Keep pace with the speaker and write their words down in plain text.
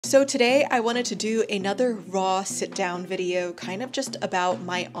So today I wanted to do another raw sit-down video, kind of just about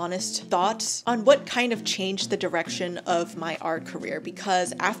my honest thoughts on what kind of changed the direction of my art career,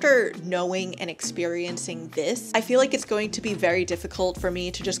 because after knowing and experiencing this, I feel like it's going to be very difficult for me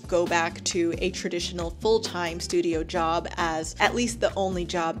to just go back to a traditional full-time studio job as at least the only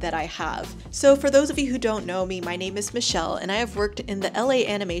job that I have. So for those of you who don't know me, my name is Michelle and I have worked in the LA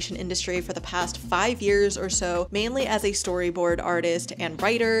animation industry for the past 5 years or so, mainly as a storyboard artist and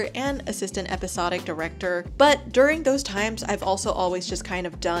writer and assistant episodic director. But during those times, I've also always just kind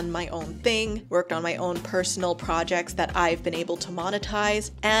of done my own thing, worked on my own personal projects that I've been able to monetize.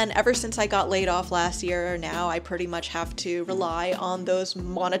 And ever since I got laid off last year, now I pretty much have to rely on those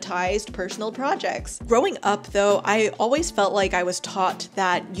monetized personal projects. Growing up though, I always felt like I was taught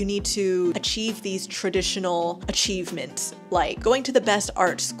that you need to achieve these traditional achievements, like going to the best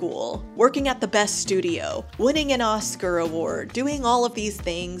art school, working at the best studio, winning an Oscar award, doing all of these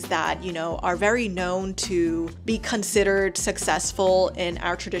things that, you know, are very known to be considered successful in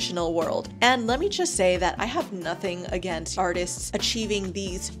our traditional world. And let me just say that I have nothing against artists achieving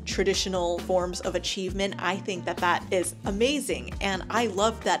these traditional forms of achievement. I think that that is amazing, and I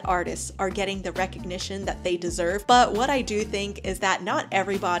love that artists are getting the recognition that they deserve. But what I do think is that not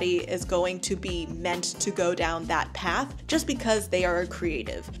everybody is going to be meant to go down that path just because they are a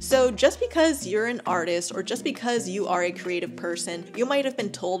creative. So just because you're an artist or just because you are a creative person, you might have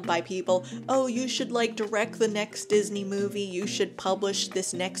been told by people, oh, you should like direct the next Disney movie, you should publish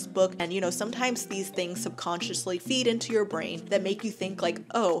this next book. And you know, sometimes these things subconsciously feed into your brain that make you think like,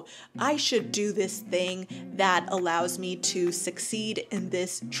 oh, I should do this thing that allows me to succeed in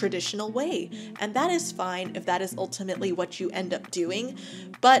this traditional way. And that is fine if that is ultimately what you end up doing.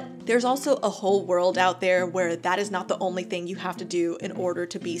 But there's also a whole world out there where that is not the only thing you have to do in order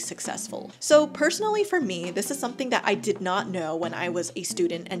to be successful. So personally for me, this is something that I did not know when I was a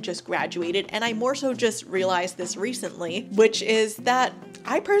student and just graduated, and I more so just realized this recently, which is that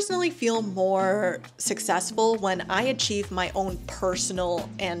I personally feel more successful when I achieve my own personal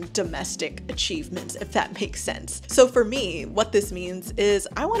and domestic achievements, if that makes sense. So for me, what this means is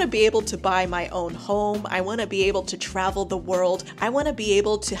I want to be able to buy my own home, I want to be able to travel the world, I want to be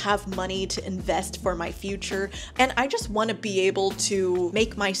able to have money to invest for my future, and I just want to be able to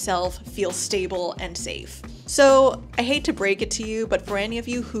make myself feel stable and safe. So I hate to break it to you, but for any of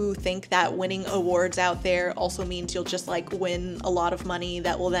you who think that winning awards out there also means you'll just like win a lot of money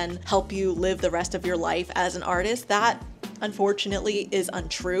that will then help you live the rest of your life as an artist, that unfortunately is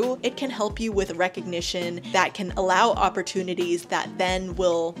untrue. It can help you with recognition that can allow opportunities that then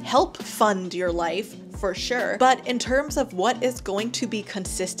will help fund your life for sure. But in terms of what is going to be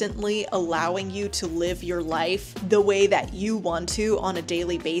consistently allowing you to live your life the way that you want to on a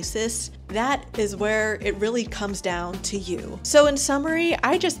daily basis, that is where it really comes down to you. So in summary,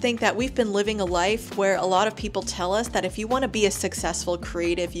 I just think that we've been living a life where a lot of people tell us that if you want to be a successful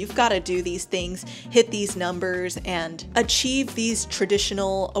creative, you've got to do these things, hit these numbers, and achieve these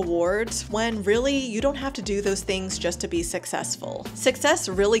traditional awards, when really you don't have to do those things just to be successful. Success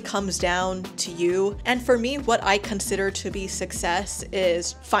really comes down to you. And for me, what I consider to be success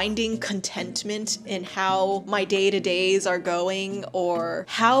is finding contentment in how my day-to-days are going, or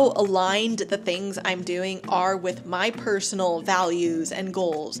how aligned the things I'm doing are with my personal values and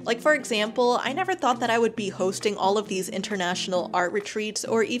goals. Like for example, I never thought that I would be hosting all of these international art retreats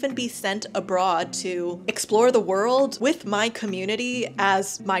or even be sent abroad to explore the world with my community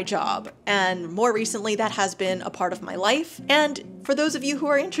as my job. And more recently, that has been a part of my life. And for those of you who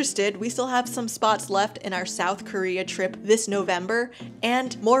are interested, we still have some spots left in our South Korea trip this November,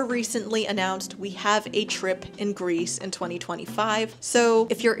 and more recently announced we have a trip in Greece in 2025. So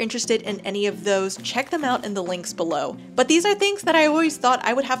if you're interested in any of those, check them out in the links below. But these are things that I always thought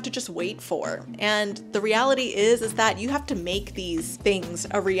I would have to just wait for. And the reality is that you have to make these things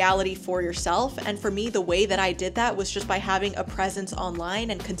a reality for yourself. And for me, the way that I did that was just by having a presence online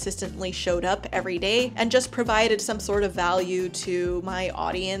and consistently showed up every day and just provided some sort of value to my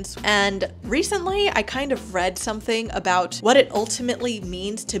audience. And recently I kind of read something about what it ultimately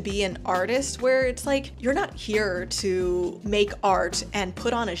means to be an artist, where it's like, you're not here to make art and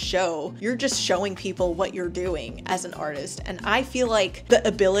put on a show, you're just showing people what you're doing as an artist. And I feel like the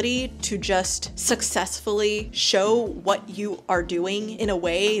ability to just successfully show what you are doing in a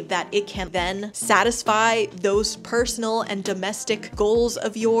way that it can then satisfy those personal and domestic goals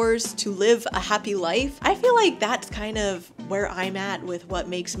of yours to live a happy life, I feel like that's kind of where I'm at, with what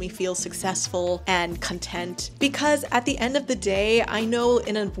makes me feel successful and content. Because at the end of the day, I know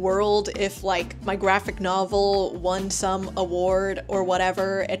in a world, if like my graphic novel won some award or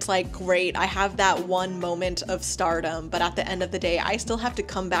whatever, it's like, great, I have that one moment of stardom, but at the end of the day, I still have to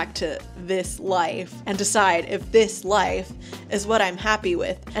come back to this life and decide if this life is what I'm happy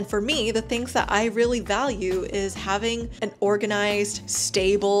with. And for me, the things that I really value is having an organized,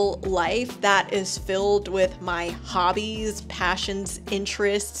 stable life that is filled with my hobbies, passions,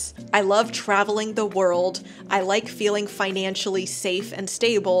 interests. I love traveling the world. I like feeling financially safe and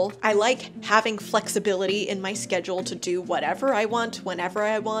stable. I like having flexibility in my schedule to do whatever I want, whenever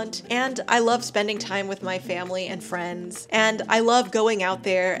I want. And I love spending time with my family and friends. And I love going out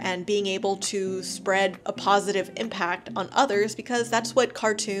there and being able to spread a positive impact on others, because that's what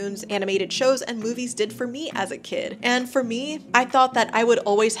cartoons, animated shows, and movies did for me as a kid. And for me, I thought that I would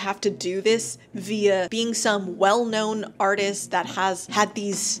always have to do this via being some well-known artist that has had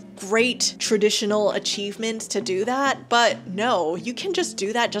these great traditional achievements to do that. But no, you can just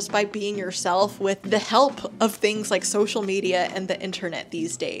do that just by being yourself with the help of things like social media and the internet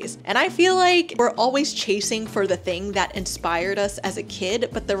these days. And I feel like we're always chasing for the thing that inspired us as a kid,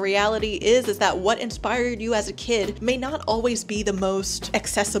 but the reality is that what inspired you as a kid may not always be the most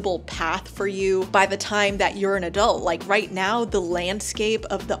accessible path for you by the time that you're an adult. Like right now, the landscape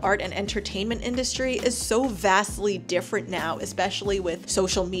of the art and entertainment industry is so vastly different now, especially with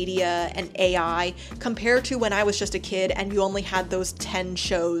social media and AI, compared to when I was just a kid and you only had those 10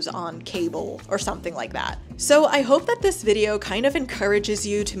 shows on cable or something like that. So I hope that this video kind of encourages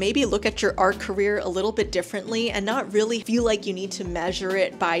you to maybe look at your art career a little bit differently and not really feel like you need to measure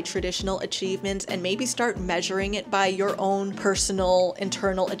it by traditional achievements, and maybe start measuring it by your own personal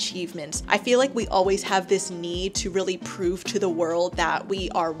internal achievements. I feel like we always have this need to really prove to the world that we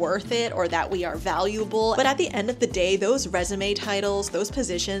are worth it or that we are valuable. But at the end of the day, those resume titles, those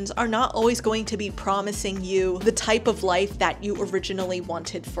positions are not always going to be promising you the type of life that you originally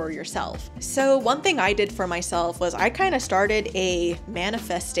wanted for yourself. So one thing I did for myself was I kind of started a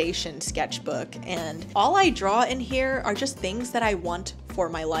manifestation sketchbook, and all I draw in here are just things that I want for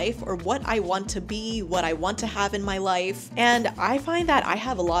my life, or what I want to be, what I want to have in my life. And I find that I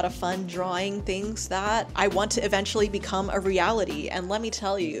have a lot of fun drawing things that I want to eventually become a reality. And let me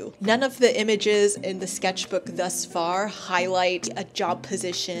tell you, none of the images in the sketchbook thus far highlight a job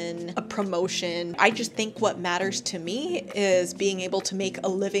position, a promotion. I just think what matters to me is being able to make a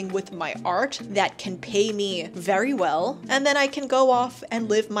living with my art that can pay me very well, and then I can go off and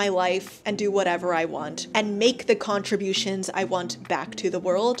live my life and do whatever I want and make the contributions I want back to the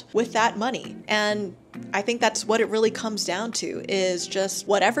world with that money. And I think that's what it really comes down to, is just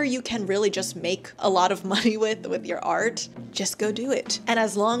whatever you can really just make a lot of money with your art, just go do it. And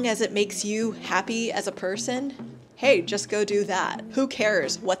as long as it makes you happy as a person, hey, just go do that. Who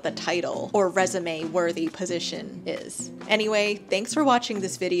cares what the title or resume worthy position is? Anyway, thanks for watching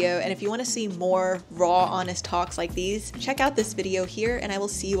this video, and if you want to see more raw, honest talks like these, check out this video here, and I will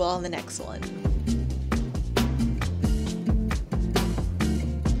see you all in the next one.